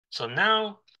So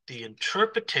now the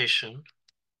interpretation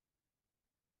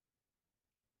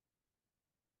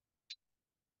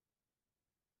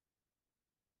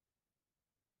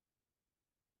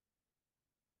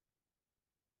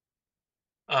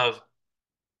of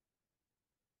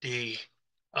the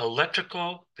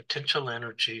electrical potential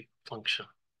energy function.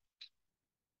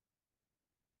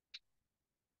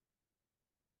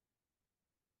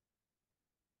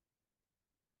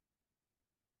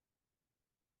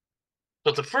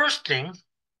 So the first thing,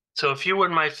 so if you were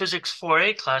in my Physics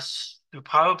 4A class, you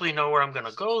probably know where I'm going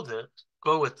to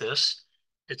go with this.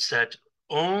 It's that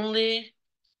only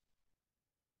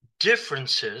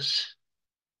differences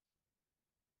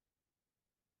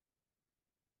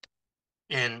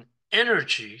in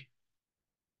energy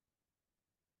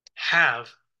have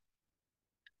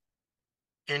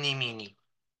any meaning.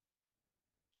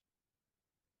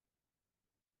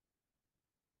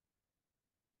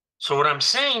 So what I'm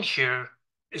saying here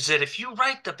is that if you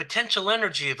write the potential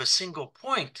energy of a single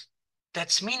point,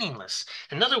 that's meaningless.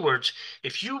 In other words,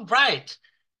 if you write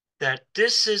that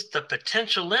this is the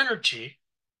potential energy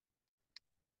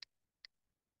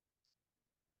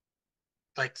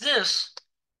like this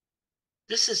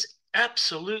is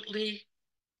absolutely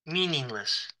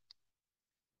meaningless.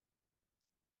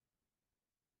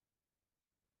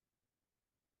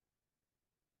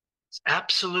 It's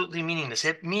absolutely meaningless.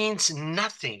 It means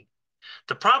nothing.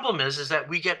 The problem is that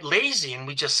we get lazy and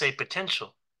we just say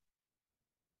potential.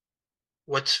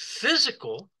 What's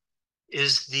physical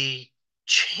is the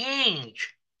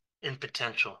change in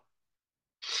potential.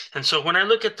 And so when I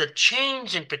look at the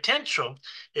change in potential,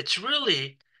 it's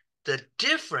really the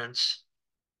difference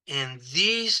in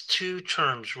these two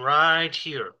terms right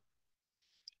here.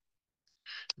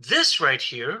 This right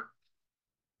here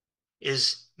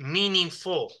is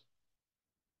meaningful.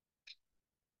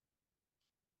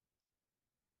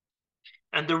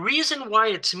 And the reason why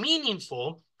it's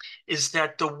meaningful is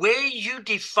that the way you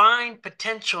define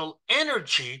potential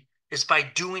energy is by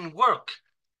doing work.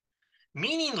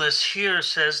 Meaningless here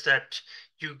says that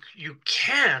you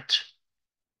can't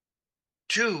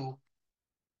do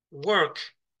work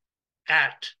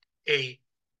at a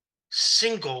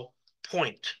single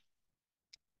point.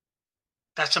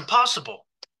 That's impossible.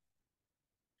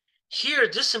 Here,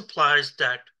 this implies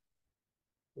that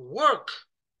work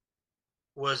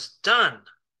was done.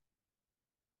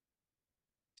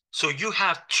 So you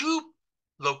have two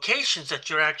locations that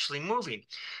you're actually moving.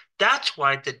 That's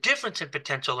why the difference in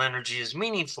potential energy is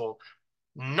meaningful,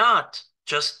 not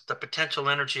just the potential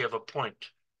energy of a point.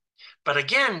 But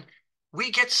again,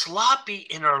 we get sloppy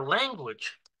in our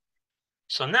language.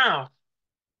 So now,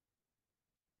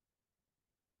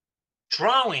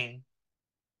 drawing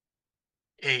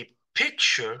a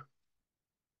picture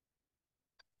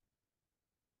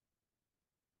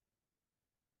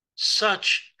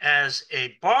such as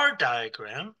a bar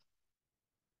diagram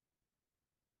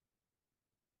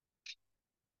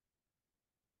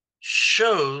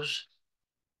shows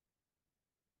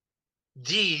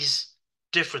these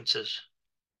differences.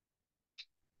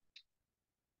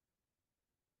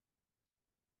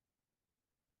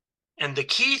 And the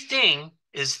key thing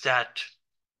is that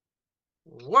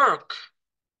work,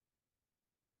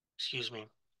 excuse me,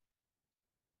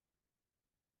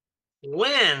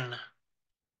 when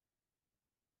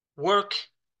work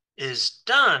is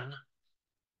done,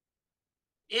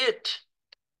 it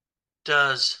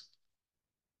does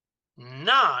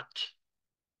not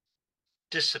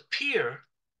disappear,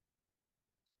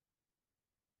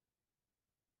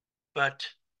 but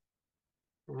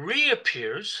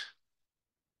reappears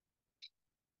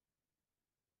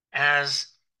as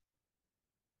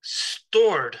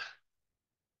stored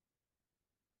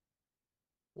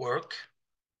work,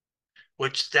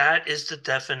 which that is the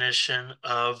definition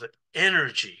of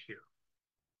energy here.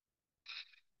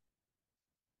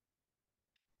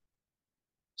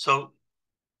 So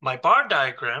my bar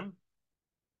diagram,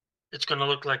 it's going to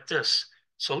look like this.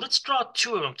 So let's draw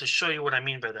two of them to show you what I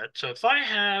mean by that. So if I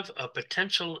have a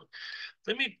potential,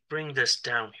 let me bring this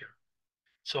down here.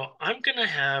 So I'm going to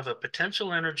have a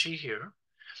potential energy here.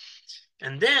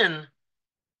 And then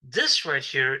this right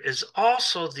here is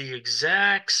also the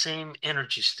exact same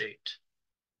energy state.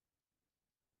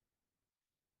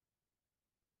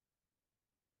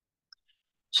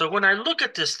 So when I look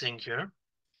at this thing here,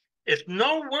 if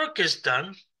no work is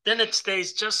done, then it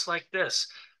stays just like this.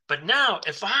 But now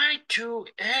if I do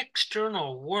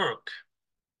external work,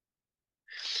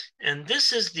 and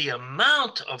this is the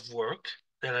amount of work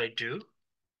that I do,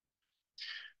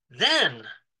 then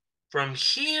from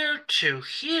here to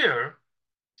here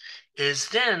is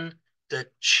then the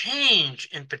change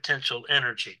in potential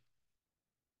energy.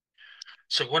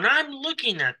 So when I'm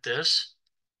looking at this,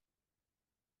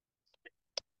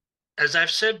 as I've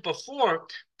said before,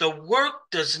 the work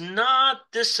does not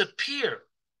disappear,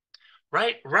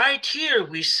 right? Right here,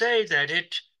 we say that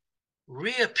it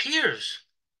reappears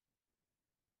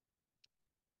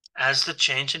as the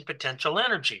change in potential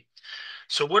energy.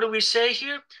 So what do we say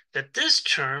here? That this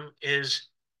term is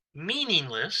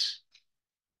meaningless,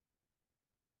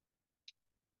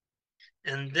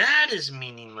 and that is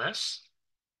meaningless.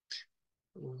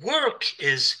 Work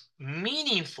is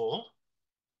meaningful,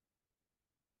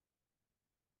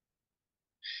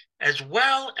 as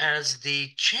well as the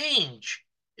change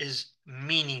is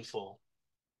meaningful.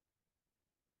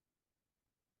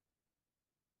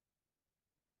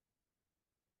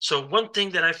 So one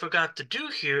thing that I forgot to do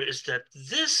here is that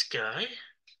this guy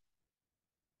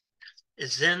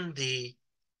is then the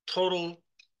total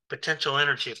potential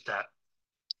energy of that.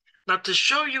 Now, to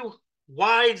show you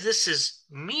why this is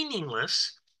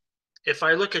meaningless, if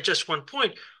I look at just one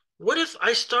point, what if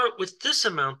I start with this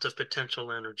amount of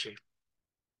potential energy?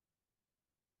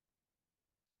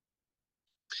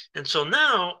 And so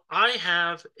now I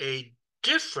have a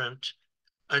different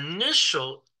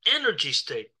initial energy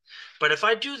state. But if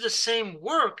I do the same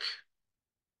work,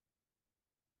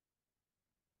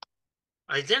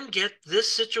 I then get this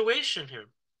situation here.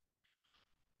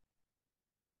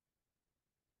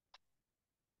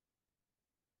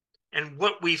 And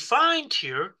what we find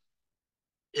here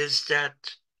is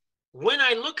that when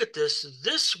I look at this,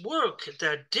 this work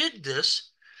that did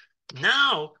this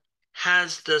now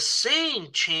has the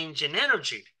same change in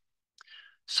energy.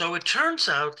 So it turns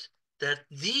out that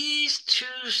these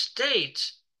two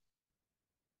states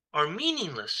are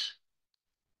meaningless.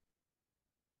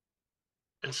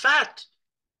 In fact,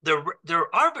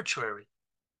 they're arbitrary.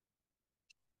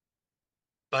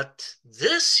 But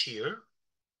this here,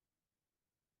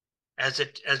 as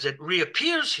it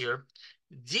reappears here,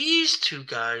 these two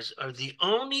guys are the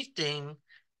only thing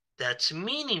that's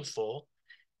meaningful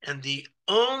and the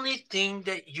only thing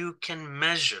that you can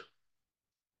measure.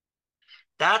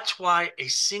 That's why a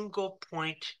single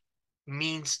point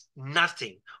means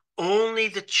nothing. Only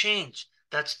the change.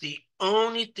 That's the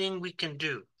only thing we can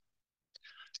do.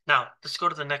 Now, let's go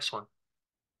to the next one.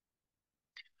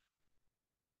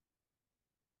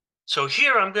 So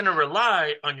here I'm going to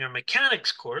rely on your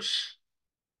mechanics course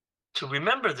to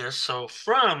remember this. So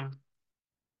from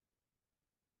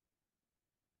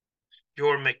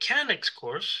your mechanics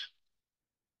course,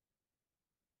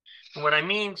 and what I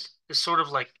mean is sort of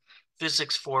like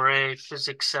physics 4A,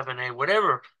 physics 7A,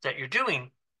 whatever that you're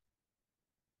doing,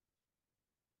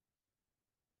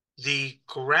 the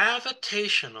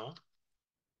gravitational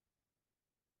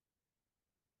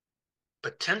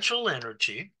potential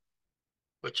energy,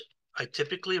 which I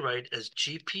typically write as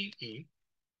GPE,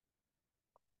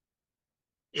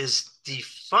 is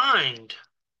defined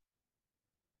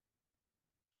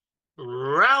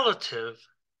relative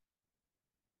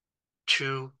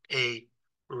to a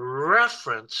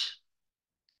reference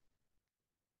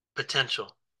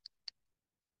potential.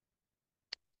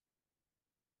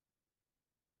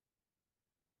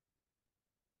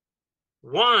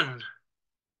 One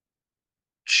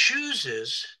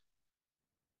chooses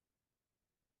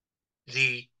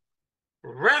the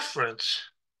reference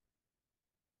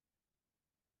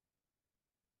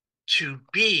to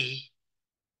be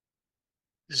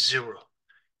zero.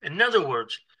 In other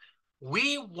words,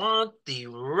 we want the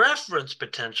reference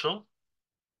potential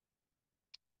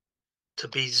to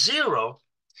be zero.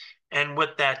 And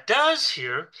what that does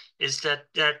here is that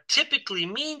typically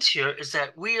means here is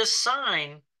that we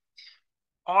assign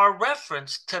our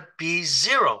reference to be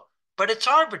zero, but it's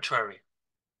arbitrary.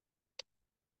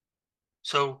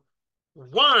 So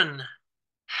one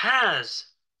has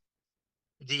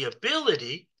the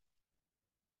ability,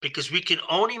 because we can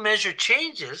only measure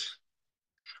changes,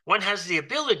 one has the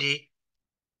ability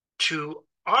to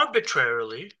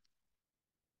arbitrarily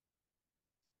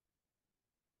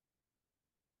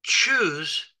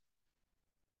choose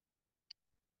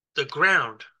the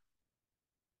ground.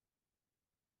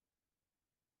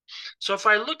 So if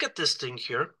I look at this thing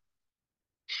here,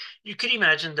 you could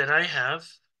imagine that I have,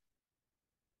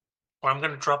 or I'm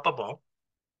going to drop a ball.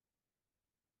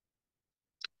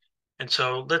 And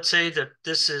so let's say that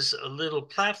this is a little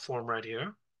platform right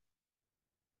here.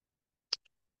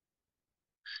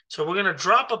 So we're going to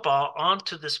drop a ball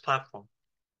onto this platform.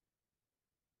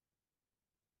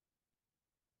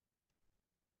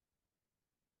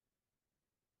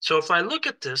 So if I look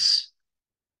at this,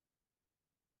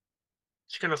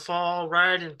 it's going to fall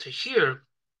right into here.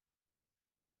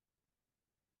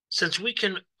 Since we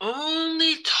can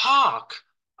only talk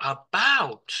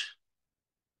about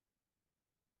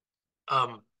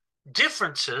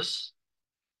differences,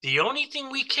 the only thing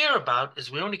we care about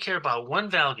is we only care about one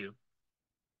value,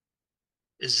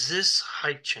 is this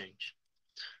height change.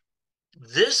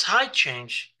 This height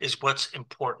change is what's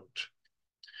important.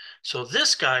 So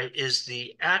this guy is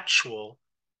the actual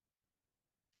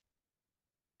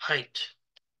height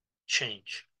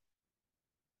change.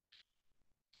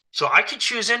 So I can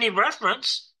choose any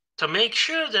reference to make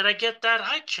sure that I get that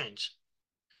height change.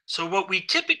 So what we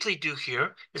typically do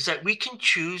here is that we can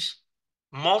choose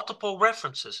multiple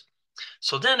references.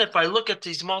 So then if I look at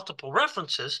these multiple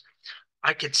references,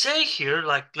 I could say here,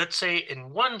 like let's say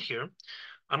in one here,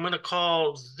 I'm going to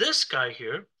call this guy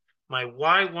here my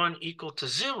y1 equal to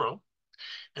 0.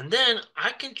 And then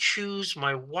I can choose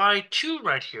my y2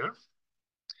 right here.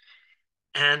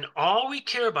 And all we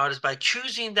care about is by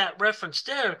choosing that reference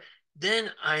there,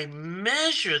 then I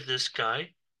measure this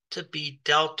guy to be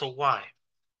delta y.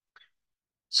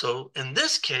 So in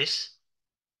this case,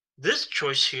 this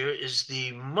choice here is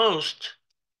the most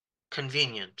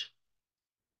convenient.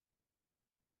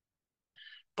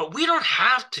 But we don't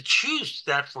have to choose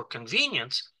that for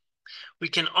convenience. We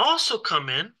can also come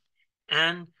in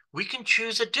and we can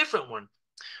choose a different one.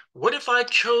 What if I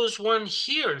chose one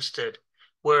here instead?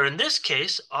 Where in this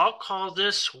case, I'll call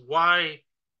this y,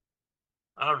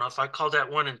 I don't know if I call that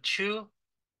 1 and 2.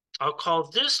 I'll call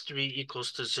this 3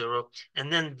 equals to 0.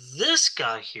 And then this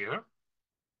guy here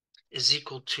is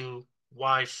equal to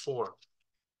y4.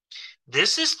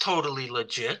 This is totally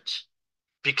legit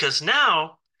because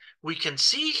now we can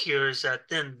see here is that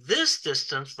then this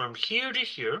distance from here to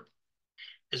here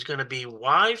is going to be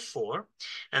y4.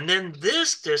 And then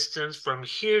this distance from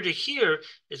here to here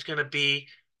is going to be,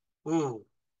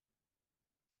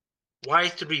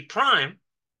 y3 prime.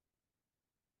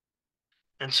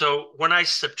 And so when I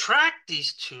subtract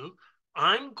these two,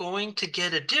 I'm going to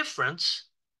get a difference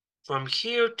from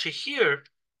here to here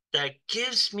that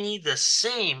gives me the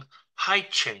same height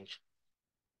change.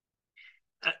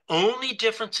 Only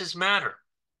differences matter.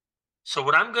 So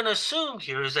what I'm going to assume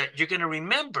here is that you're going to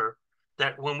remember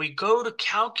that when we go to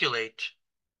calculate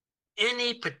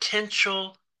any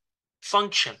potential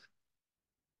function,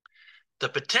 the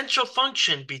potential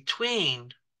function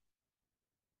between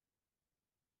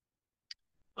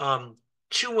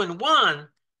 2 and 1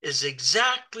 is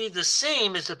exactly the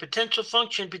same as the potential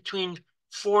function between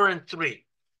 4 and 3.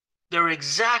 They're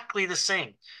exactly the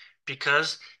same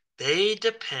because they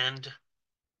depend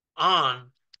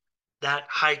on that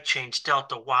height change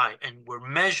delta y, and we're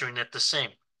measuring it the same.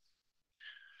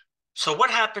 So what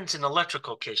happens in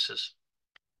electrical cases?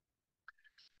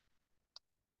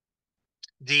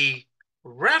 The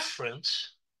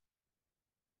reference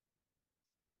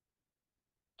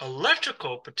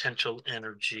electrical potential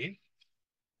energy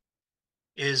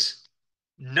is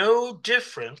no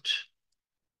different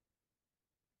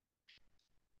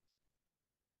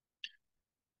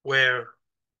where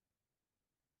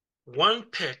one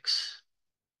picks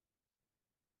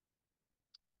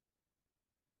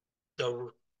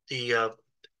the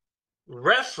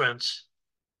reference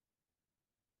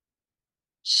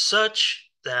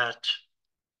such that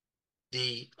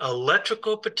the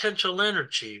electrical potential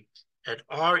energy at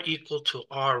R equal to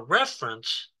R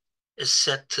reference is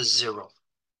set to 0.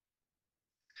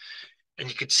 And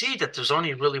you can see that there's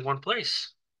only really one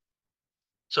place.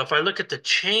 So if I look at the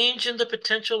change in the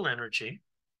potential energy,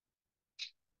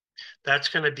 that's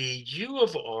going to be U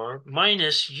of R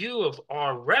minus U of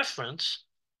R reference,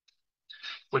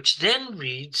 which then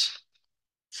reads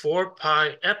 4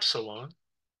 pi epsilon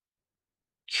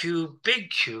Q big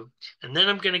Q. And then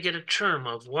I'm going to get a term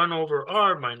of 1 over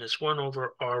R minus 1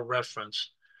 over R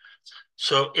reference.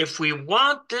 So if we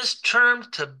want this term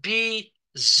to be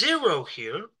 0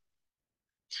 here,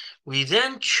 we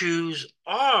then choose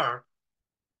R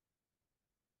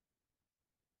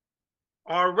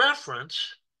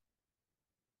reference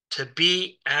to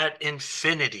be at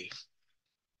infinity.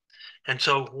 And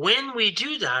so when we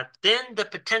do that, then the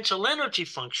potential energy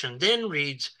function then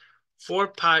reads 4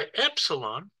 pi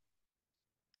epsilon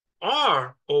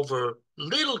R over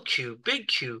little q, big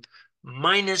Q,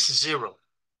 minus 0.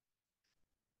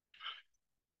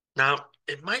 Now,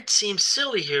 it might seem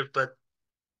silly here, but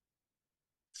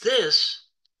this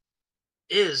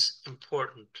is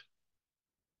important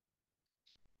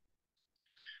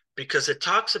because it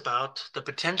talks about the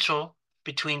potential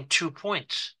between 2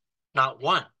 points, not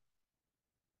one.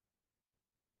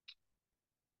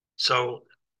 So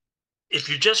if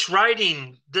you're just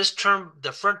writing this term,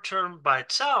 the front term by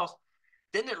itself,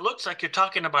 then it looks like you're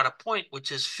talking about a point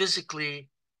which is physically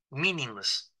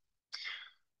meaningless.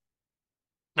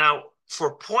 Now,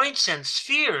 for points and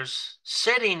spheres,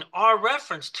 setting our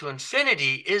reference to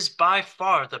infinity is by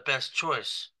far the best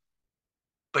choice.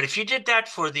 But if you did that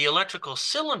for the electrical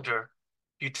cylinder,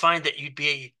 you'd find that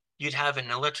you'd have an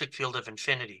electric field of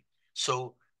infinity.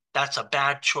 So that's a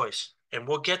bad choice. And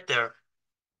we'll get there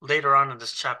later on in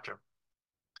this chapter.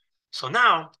 So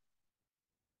now,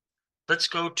 let's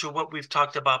go to what we've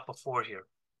talked about before here.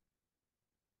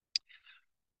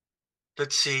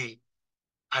 Let's see.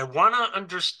 I want to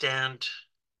understand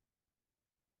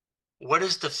what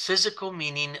is the physical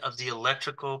meaning of the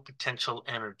electrical potential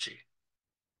energy.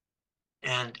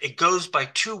 And it goes by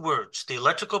two words. The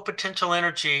electrical potential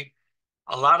energy,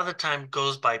 a lot of the time,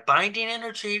 goes by binding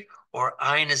energy or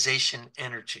ionization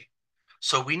energy.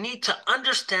 So we need to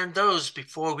understand those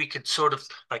before we could sort of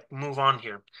like move on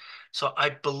here. So I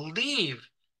believe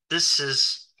this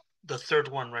is the third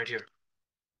one right here.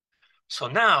 So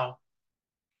now,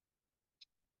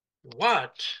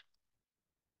 what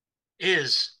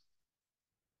is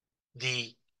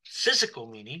the physical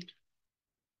meaning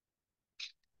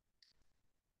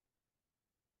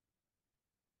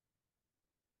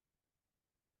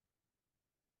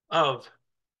of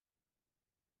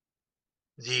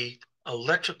the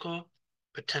electrical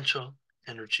potential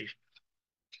energy?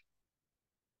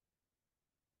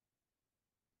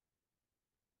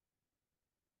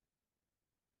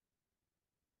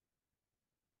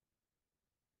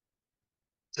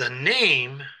 The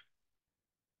name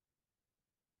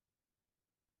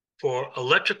for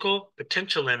electrical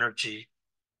potential energy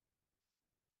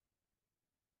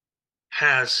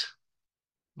has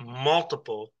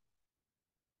multiple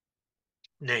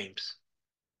names.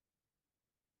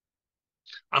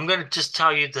 I'm going to just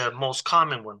tell you the most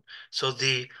common one. So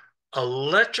the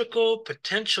electrical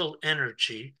potential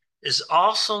energy is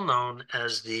also known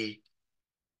as the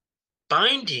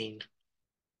binding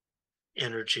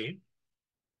energy.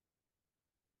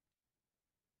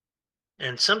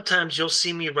 And sometimes you'll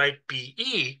see me write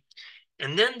BE.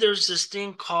 And then there's this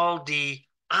thing called the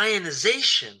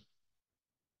ionization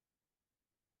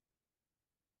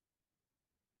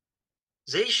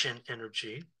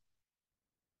energy.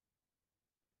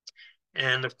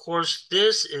 And of course,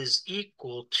 this is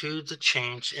equal to the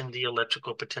change in the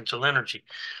electrical potential energy.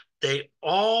 They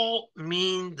all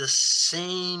mean the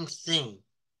same thing.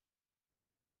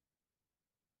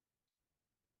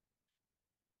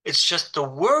 It's just the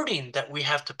wording that we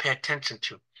have to pay attention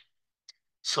to.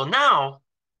 So now,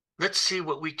 let's see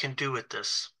what we can do with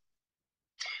this.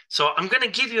 So I'm going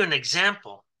to give you an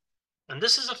example. And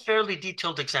this is a fairly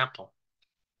detailed example.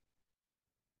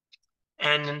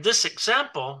 And in this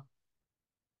example,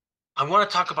 I want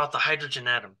to talk about the hydrogen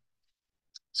atom.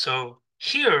 So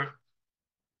here,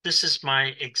 this is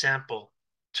my example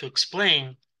to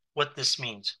explain what this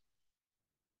means.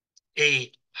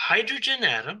 A hydrogen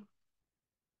atom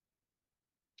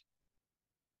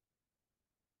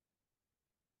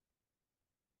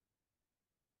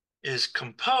is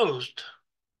composed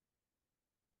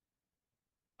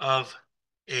of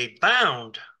a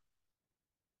bound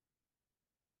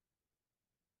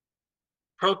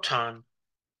proton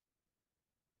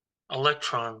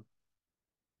electron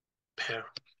pair.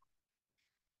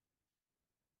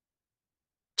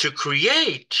 To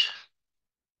create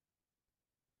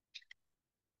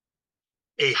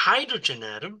a hydrogen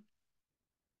atom,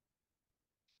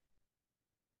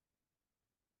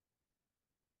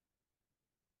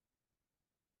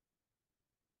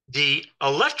 the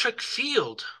electric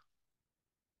field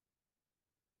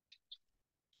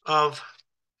of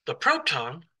the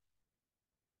proton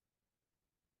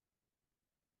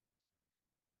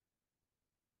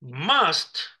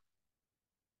must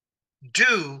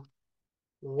do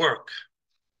work.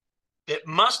 It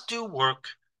must do work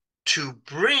to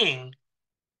bring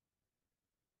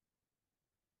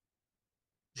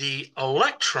the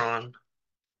electron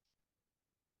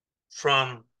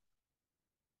from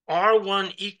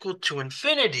R1 equal to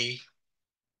infinity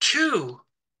to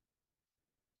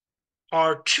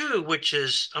R2, which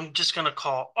is, I'm just going to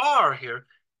call R here.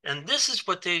 And this is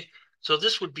what so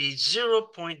this would be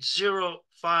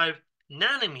 0.05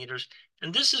 nanometers.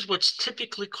 And this is what's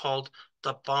typically called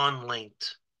the bond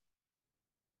length.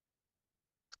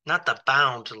 Not the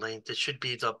bound length, it should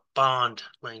be the bond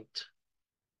length.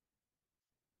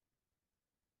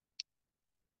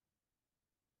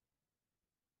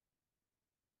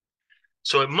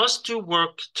 So it must do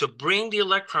work to bring the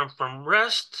electron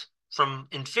from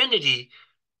infinity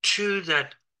to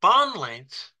that bond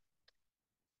length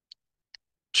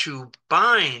to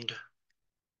bind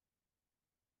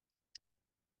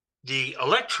the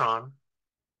electron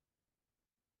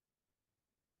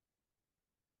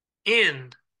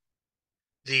in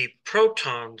the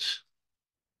proton's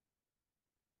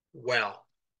well.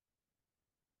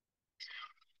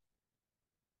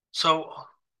 So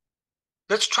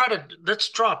let's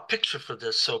draw a picture for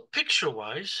this. So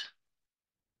picture-wise,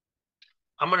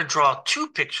 I'm going to draw two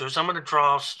pictures. I'm going to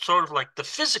draw sort of like the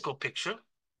physical picture.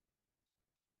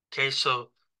 Okay,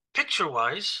 so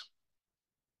picture-wise,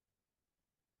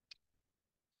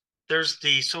 there's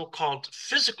the so-called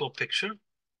physical picture.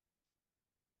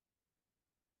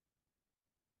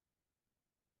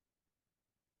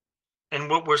 And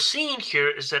what we're seeing here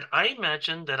is that I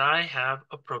imagine that I have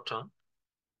a proton.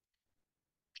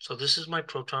 So this is my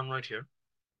proton right here.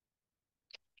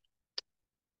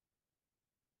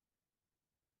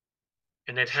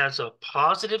 And it has a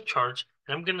positive charge.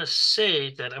 And I'm going to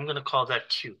say that I'm going to call that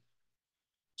Q.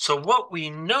 So what we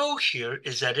know here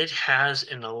is that it has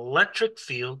an electric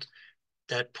field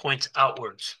that points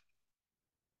outwards.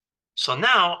 So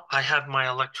now I have my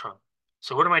electron.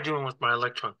 So what am I doing with my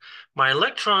electron? My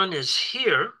electron is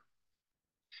here,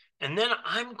 and then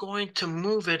I'm going to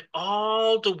move it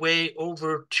all the way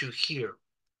over to here.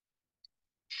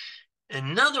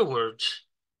 In other words,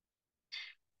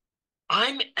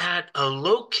 I'm at a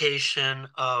location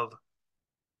of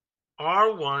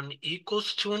R1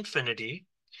 equals to infinity,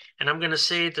 and I'm going to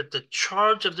say that the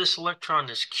charge of this electron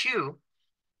is Q.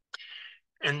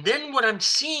 And then what I'm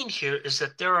seeing here is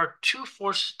that there are two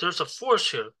forces. There's a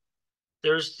force here.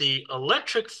 There's the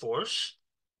electric force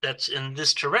that's in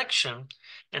this direction.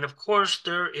 And of course,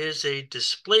 there is a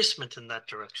displacement in that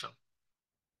direction.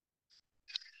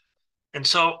 And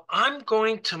so I'm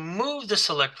going to move this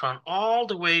electron all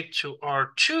the way to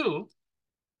R2,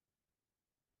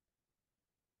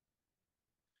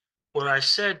 where I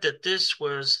said that this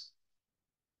was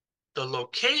the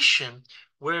location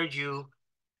where you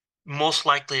most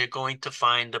likely are going to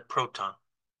find a proton.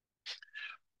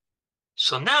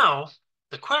 So now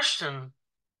the question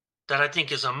that I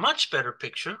think is a much better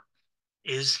picture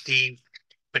is the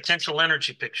potential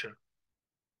energy picture.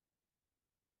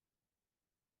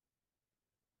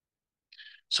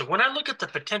 So when I look at the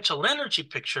potential energy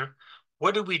picture,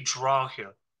 what do we draw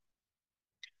here?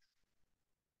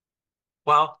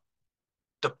 Well,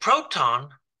 the proton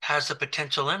has a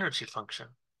potential energy function.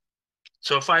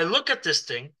 So if I look at this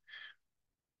thing,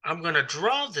 I'm going to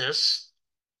draw this.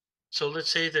 So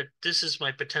let's say that this is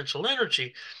my potential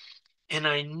energy. And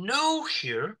I know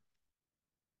here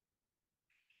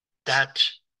that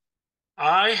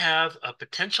I have a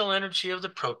potential energy of the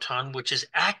proton, which is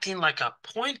acting like a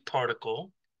point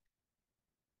particle.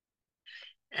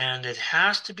 And it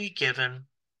has to be given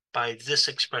by this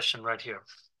expression right here.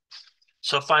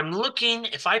 So if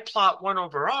I plot 1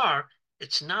 over r,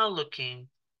 it's now looking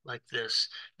like this.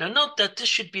 Now note that this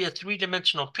should be a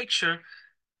three-dimensional picture,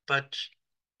 but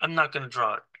I'm not going to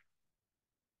draw it.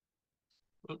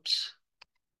 Oops.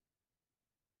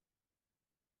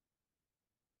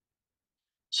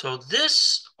 So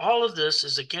all of this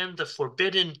is again the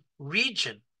forbidden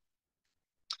region.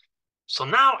 So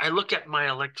now I look at my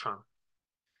electron.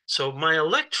 So my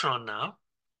electron now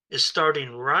is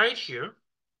starting right here.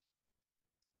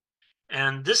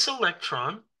 And this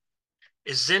electron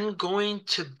is then going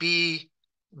to be,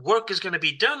 work is going to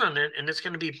be done on it, and it's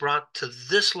going to be brought to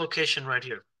this location right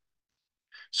here.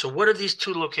 So what are these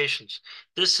two locations?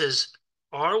 This is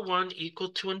R1 equal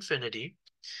to infinity,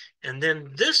 and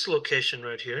then this location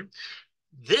right here,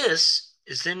 this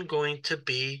is then going to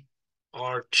be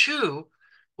R2,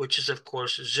 which is of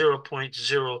course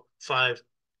 0.05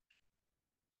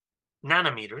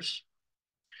 nanometers.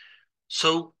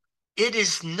 So it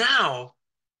is now,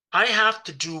 I have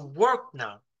to do work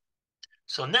now.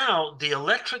 So now the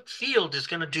electric field is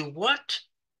going to do what?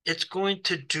 It's going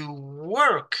to do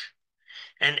work.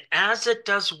 And as it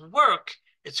does work,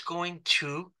 it's going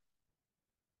to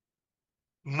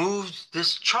move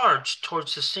this charge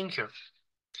towards this thing here.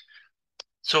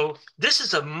 So this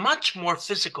is a much more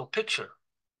physical picture.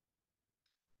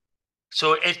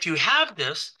 So if you have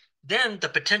this, then the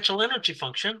potential energy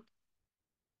function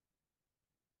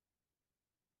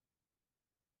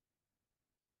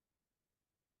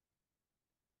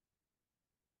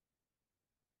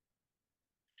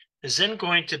is then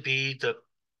going to be the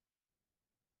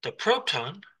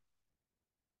proton.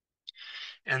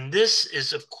 And this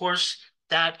is, of course,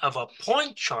 that of a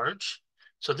point charge.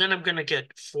 So then I'm going to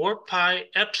get 4 pi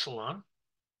epsilon.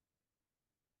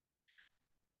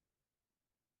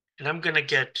 And I'm going to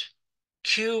get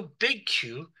Q, big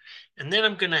Q. And then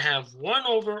I'm going to have 1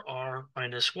 over R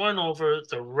minus 1 over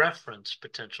the reference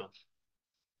potential.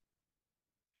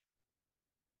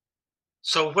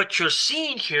 So what you're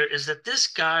seeing here is that this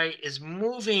guy is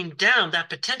moving down. That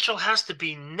potential has to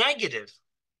be negative,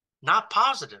 not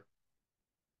positive.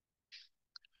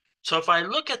 So if I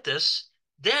look at this,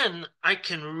 then I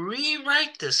can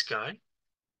rewrite this guy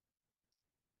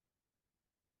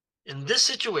in this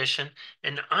situation,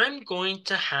 and I'm going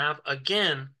to have,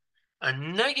 again, a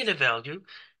negative value,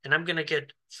 and I'm going to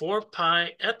get 4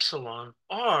 pi epsilon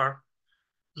r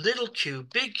little q,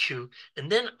 big Q,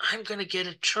 and then I'm going to get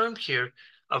a term here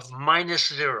of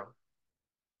 -0.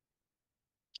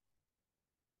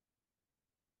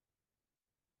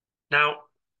 Now,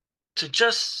 to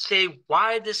just say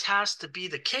why this has to be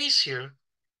the case here,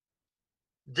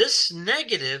 this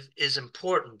negative is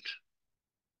important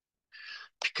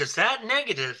because that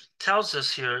negative tells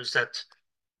us here is that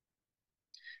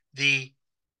the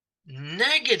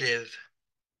negative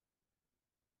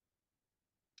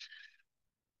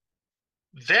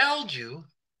value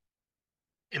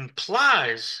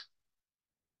implies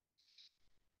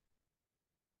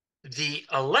the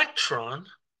electron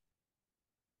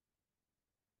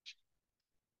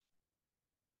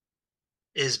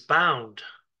is bound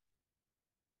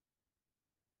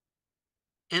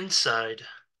inside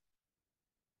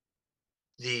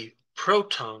the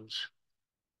proton's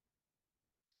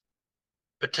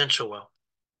potential well.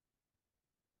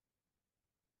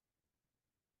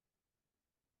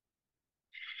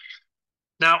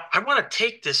 Now, I want to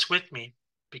take this with me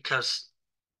because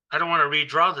I don't want to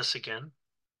redraw this again.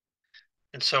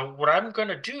 And so what I'm going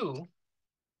to do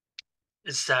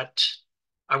is that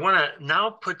I want to now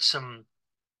put some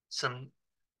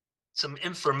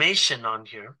information on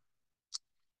here.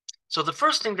 So the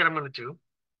first thing that I'm going to do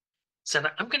is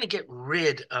that I'm going to get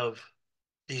rid of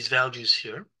these values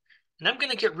here. And I'm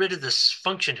going to get rid of this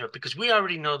function here because we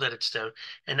already know that it's there.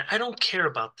 And I don't care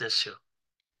about this here.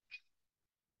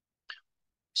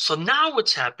 So now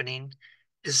what's happening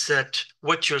is that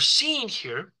what you're seeing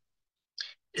here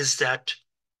is that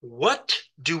what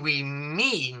do we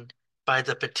mean by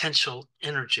the potential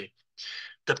energy?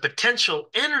 The potential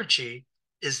energy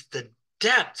is the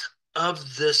depth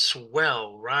of this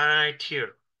well right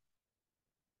here.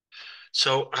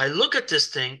 So I look at this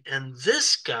thing, and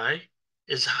this guy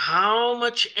is how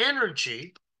much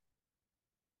energy,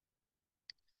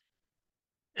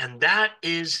 and that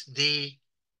is the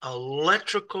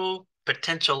electrical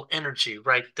potential energy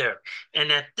right there.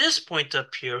 And at this point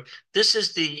up here, this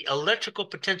is the electrical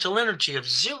potential energy of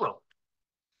 0.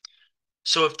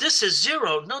 So if this is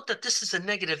 0, note that this is a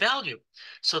negative value.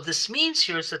 So this means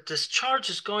here is that this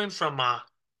charge is going from a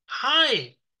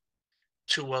high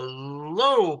to a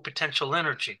low potential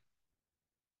energy.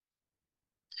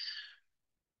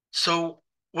 So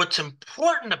what's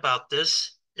important about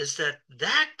this is that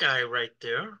that guy right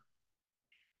there,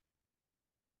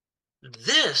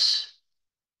 this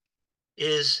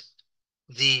is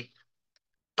the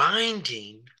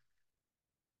binding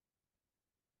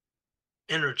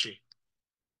energy.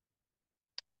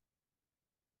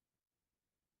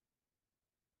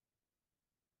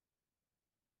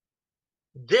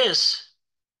 This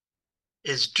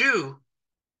is due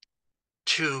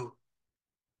to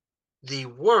the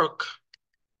work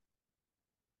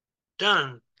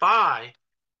done by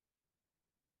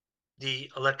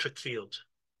the electric field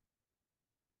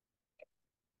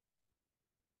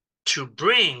to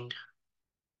bring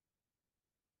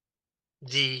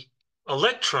the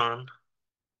electron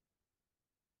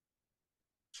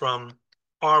from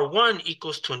R1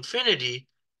 equals to infinity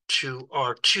to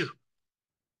R2.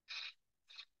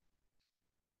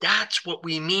 That's what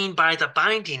we mean by the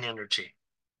binding energy.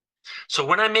 So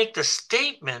when I make the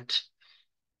statement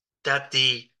that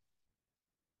the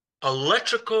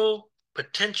electrical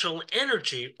potential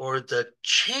energy or the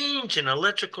change in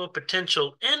electrical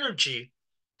potential energy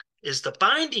is the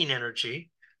binding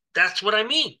energy, that's what I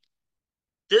mean.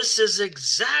 This is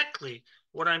exactly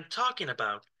what I'm talking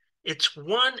about. It's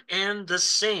one and the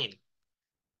same.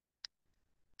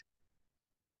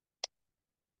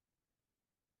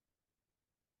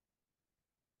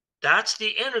 That's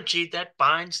the energy that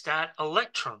binds that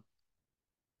electron.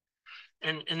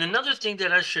 And another thing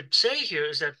that I should say here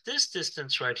is that this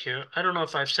distance right here, I don't know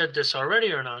if I've said this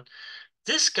already or not,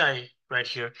 this guy right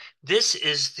here, this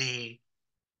is the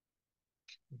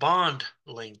bond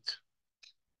length.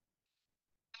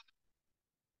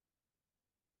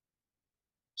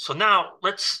 So now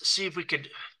let's see if we could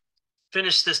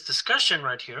finish this discussion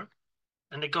right here.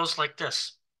 And it goes like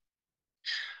this.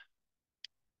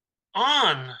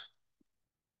 On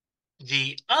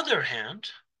the other hand,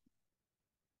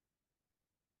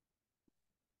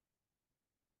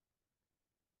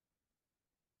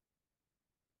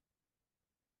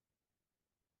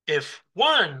 if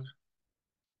one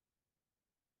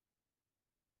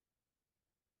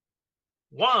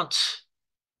wants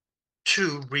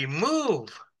to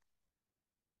remove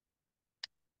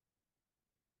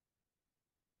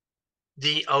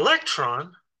the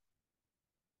electron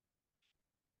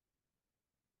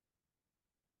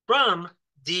from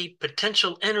the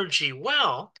potential energy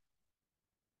well,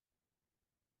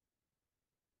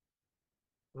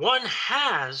 one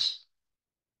has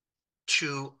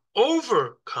to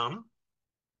overcome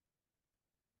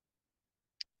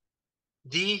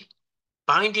the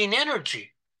binding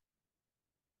energy,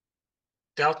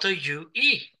 delta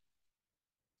UE.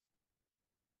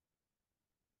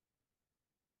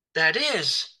 That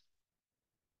is,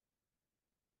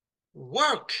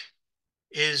 work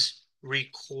is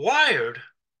required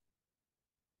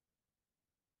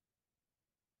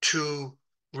to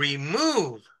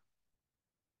remove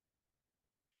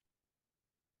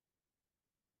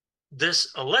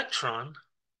this electron,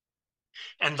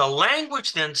 and the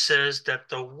language then says that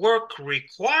the work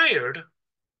required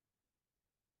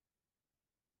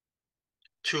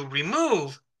to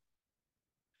remove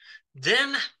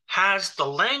then has the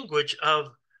language of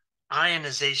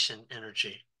ionization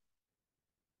energy.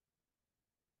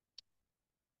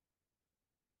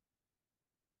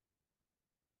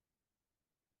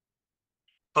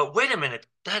 But wait a minute,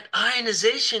 that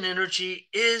ionization energy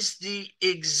is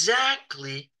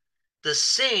exactly the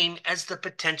same as the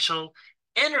potential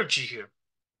energy here.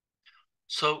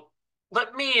 So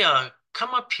let me come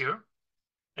up here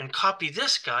and copy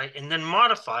this guy and then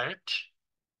modify it.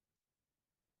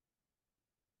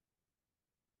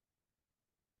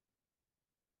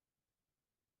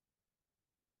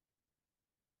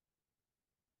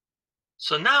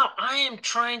 So now I am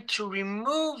trying to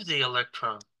remove the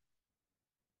electron.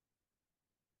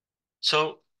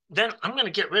 So then I'm going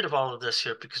to get rid of all of this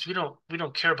here because we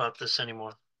don't care about this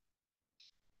anymore.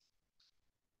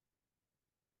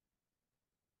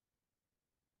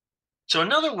 So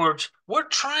in other words, we're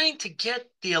trying to get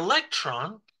the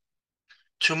electron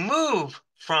to move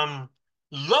from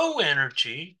low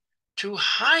energy to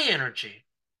high energy.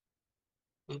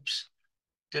 Oops,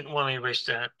 didn't want to erase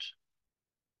that.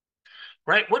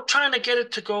 Right? We're trying to get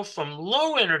it to go from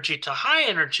low energy to high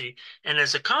energy. And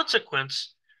as a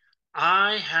consequence,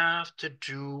 I have to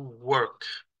do work.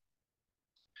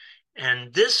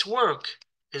 And this work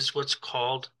is what's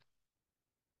called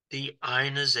the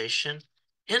ionization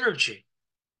energy.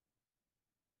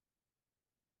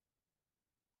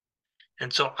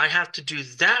 And so I have to do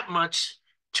that much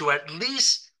to at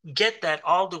least get that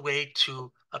all the way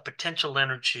to a potential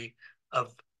energy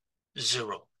of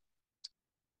 0.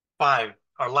 5,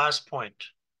 our last point.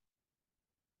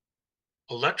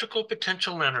 Electrical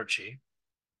potential energy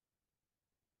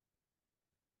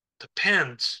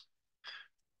depends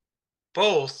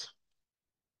both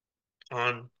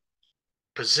on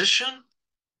position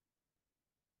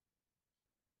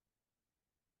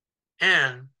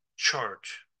and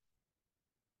charge.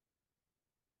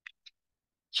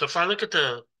 So if I look at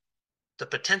the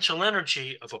potential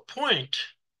energy of a point,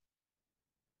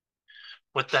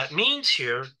 what that means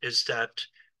here is that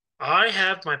I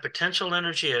have my potential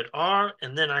energy at R,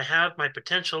 and then I have my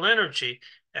potential energy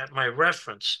at my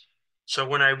reference. So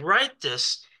when I write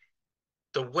this,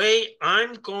 the way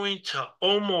I'm going to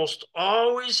almost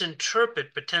always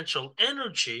interpret potential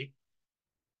energy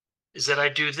is that I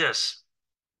do this.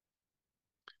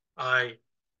 I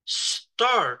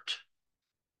start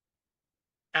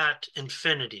at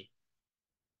infinity,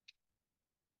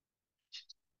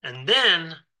 and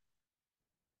then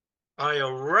I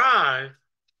arrive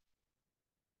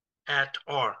at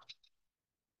R.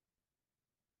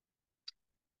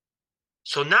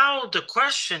 So now the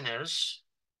question is,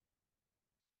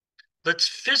 let's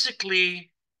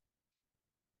physically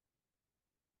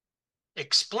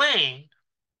explain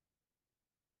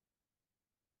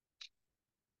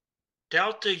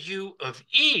delta U of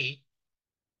E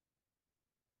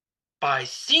by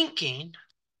thinking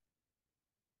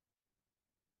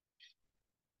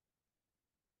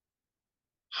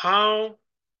how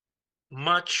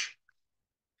much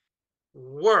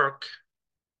work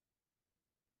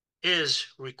is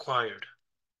required.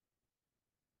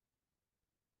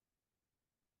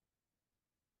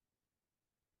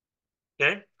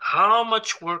 Okay, how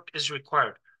much work is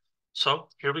required? So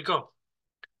here we go.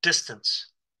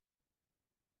 Distance,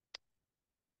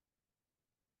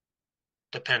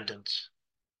 dependence.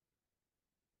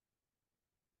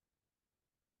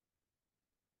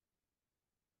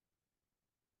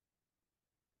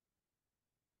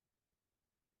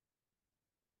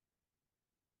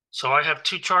 So I have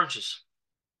two charges.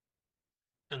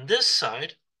 On this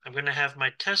side, I'm going to have my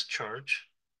test charge,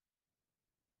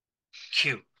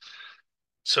 Q.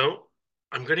 So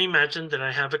I'm going to imagine that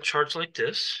I have a charge like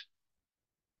this.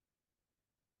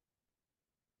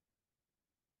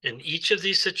 In each of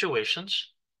these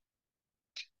situations,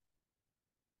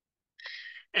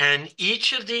 And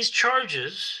each of these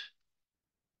charges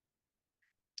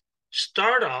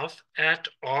start off at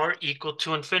r equal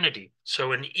to infinity.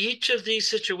 So in each of these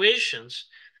situations,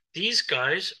 these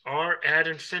guys are at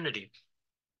infinity.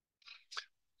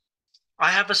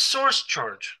 I have a source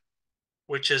charge,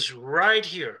 which is right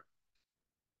here.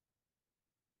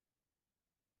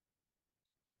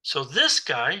 So this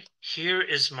guy here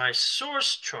is my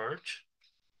source charge,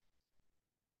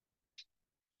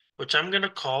 which I'm going to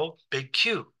call big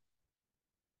Q.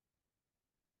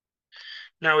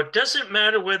 Now, it doesn't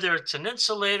matter whether it's an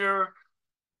insulator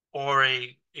or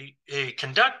a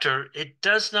conductor. It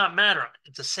does not matter.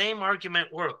 The same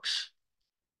argument works.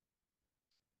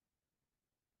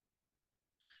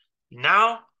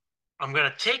 Now, I'm going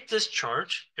to take this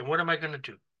charge, and what am I going to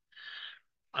do?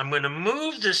 I'm going to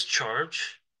move this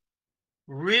charge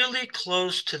really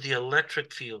close to the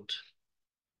electric field.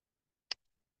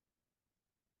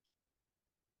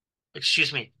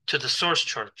 Excuse me, to the source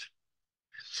charge.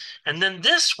 And then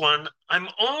this one, I'm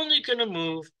only going to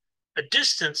move a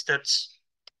distance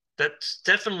that's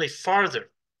definitely farther.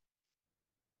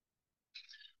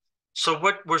 So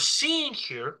what we're seeing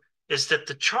here is that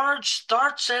the charge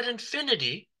starts at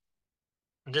infinity,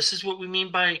 and this is what we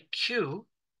mean by Q,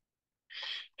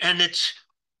 and it's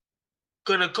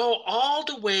going to go all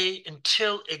the way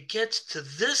until it gets to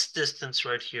this distance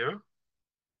right here,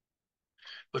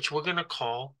 which we're going to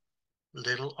call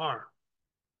little r.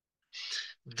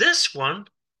 This one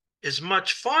is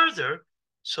much farther,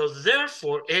 so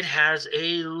therefore it has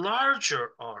a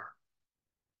larger r.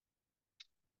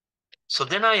 So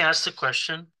then I ask the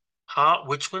question,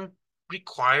 which one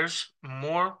requires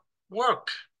more work,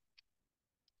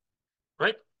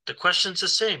 right? The question's the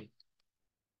same.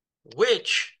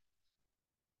 Which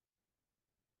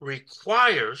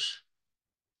requires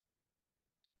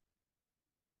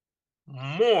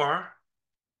more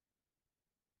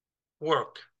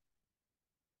work?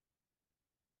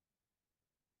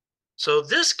 So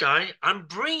this guy, I'm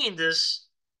bringing this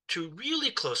to really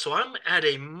close. So I'm at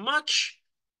a much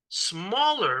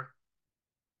smaller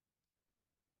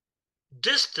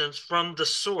distance from the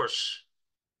source.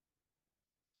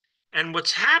 And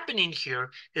what's happening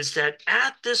here is that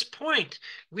at this point,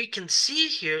 we can see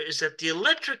here is that the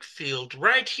electric field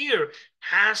right here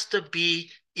has to be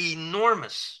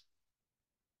enormous.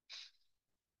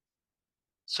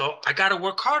 So I got to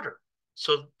work harder.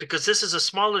 So because this is a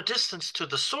smaller distance to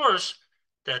the source,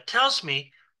 that tells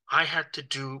me I had to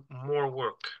do more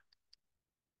work.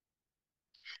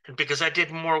 And because I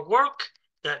did more work,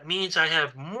 that means I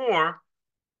have more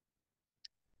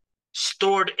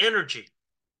stored energy.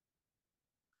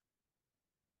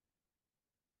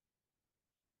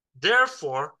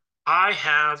 Therefore, I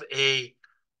have a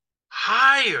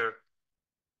higher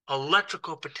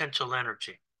electrical potential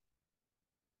energy.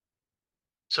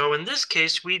 So in this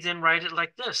case, we then write it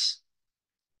like this.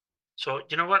 So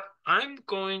you know what? I'm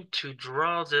going to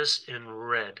draw this in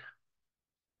red.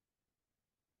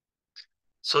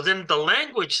 So then the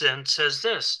language then says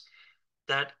this,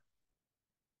 that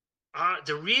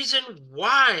the reason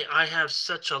why I have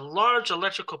such a large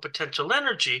electrical potential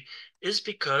energy is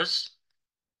because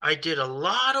I did a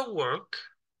lot of work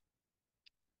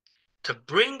to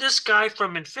bring this guy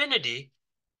from infinity,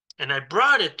 and I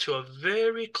brought it to a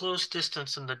very close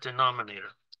distance in the denominator.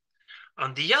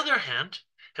 On the other hand,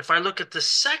 if I look at the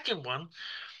second one,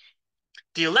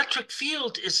 the electric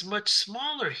field is much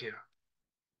smaller here.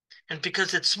 And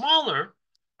because it's smaller,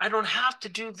 I don't have to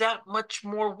do that much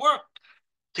more work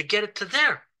to get it to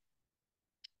there.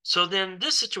 So then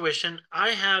this situation, I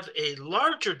have a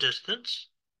larger distance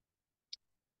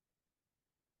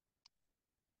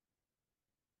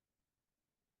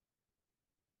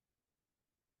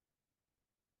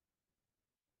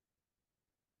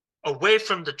away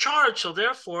from the charge. So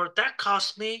therefore, that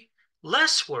cost me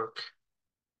less work.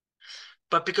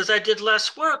 But because I did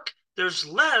less work, there's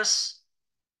less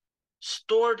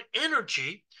stored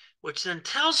energy, which then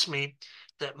tells me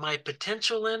that my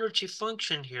potential energy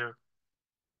function here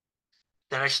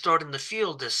that I stored in the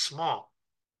field is small.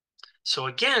 So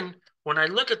again, when I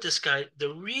look at this guy,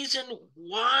 the reason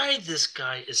why this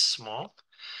guy is small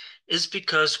is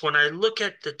because when I look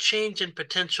at the change in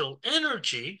potential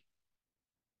energy,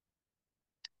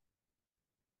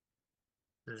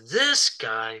 this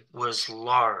guy was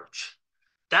large.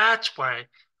 That's why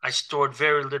I stored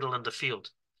very little in the field.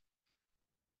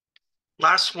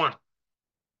 Last one,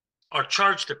 our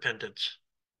charge dependence.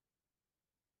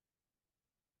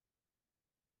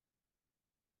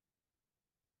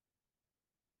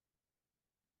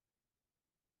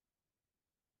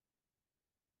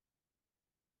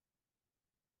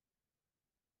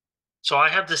 So I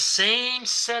have the same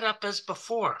setup as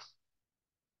before.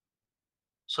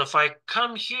 So if I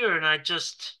come here and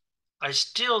I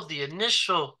steal the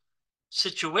initial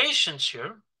situations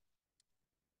here,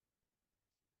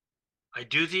 I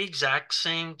do the exact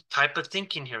same type of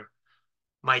thinking here.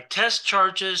 My test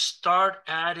charges start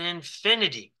at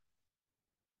infinity.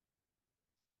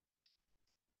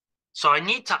 So I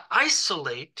need to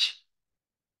isolate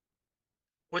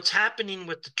what's happening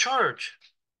with the charge.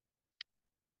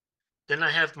 Then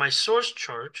I have my source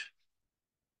charge,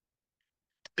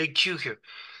 big Q here.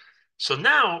 So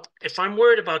now, if I'm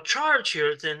worried about charge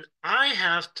here, then I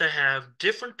have to have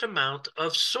different amount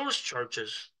of source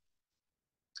charges.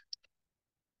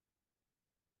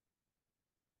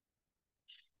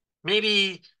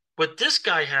 Maybe what this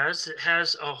guy has, it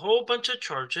has a whole bunch of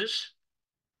charges.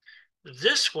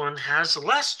 This one has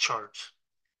less charge.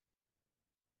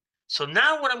 So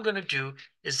now what I'm going to do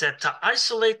is that to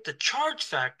isolate the charge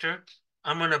factor,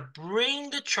 I'm going to bring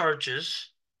the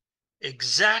charges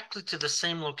exactly to the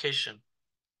same location.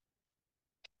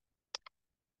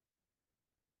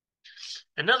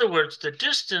 In other words, the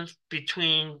distance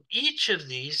between each of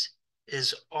these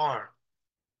is r.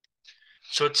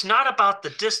 So it's not about the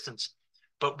distance,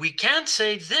 but we can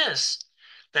say this,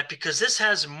 that because this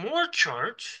has more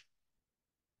charge,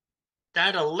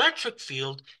 that electric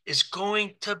field is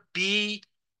going to be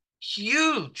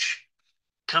huge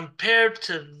compared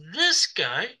to this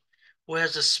guy who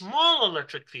has a small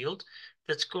electric field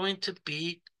that's going to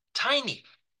be tiny.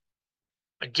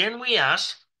 Again, we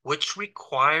ask which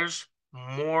requires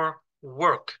more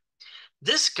work.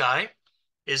 This guy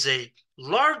is a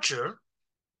larger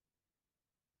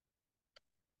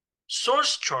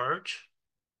source charge,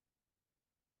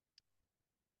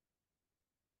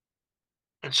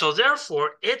 and so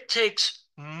therefore it takes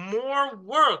more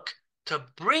work to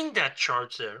bring that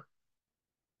charge there,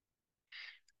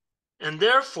 and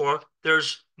therefore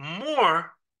there's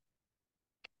more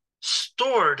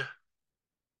stored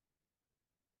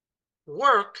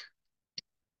work,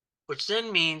 which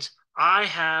then means I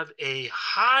have a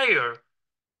higher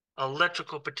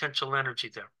electrical potential energy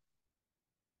there.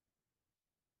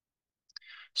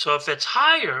 So if it's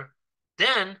higher,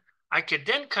 then I could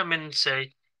then come in and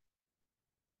say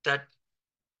that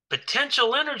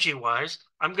potential energy wise,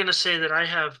 I'm going to say that I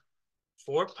have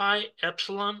 4 pi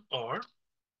epsilon r,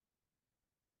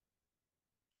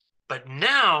 but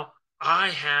now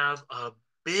I have a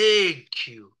big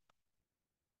Q.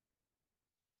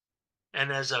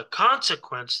 And as a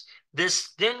consequence, this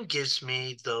then gives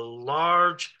me the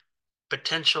large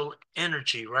potential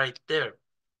energy right there.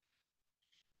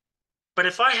 But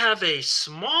if I have a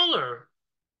smaller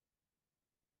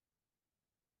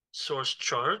source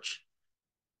charge,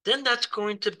 then that's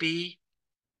going to be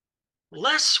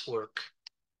less work,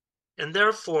 and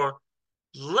therefore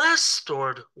less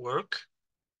stored work,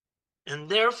 and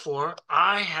therefore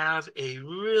I have a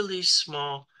really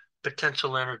small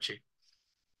potential energy.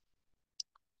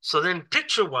 So then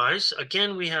picture-wise,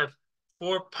 again, we have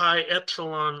 4 pi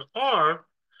epsilon r.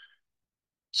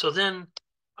 So then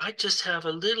I just have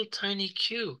a little tiny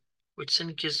q, which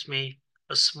then gives me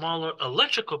a smaller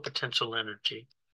electrical potential energy.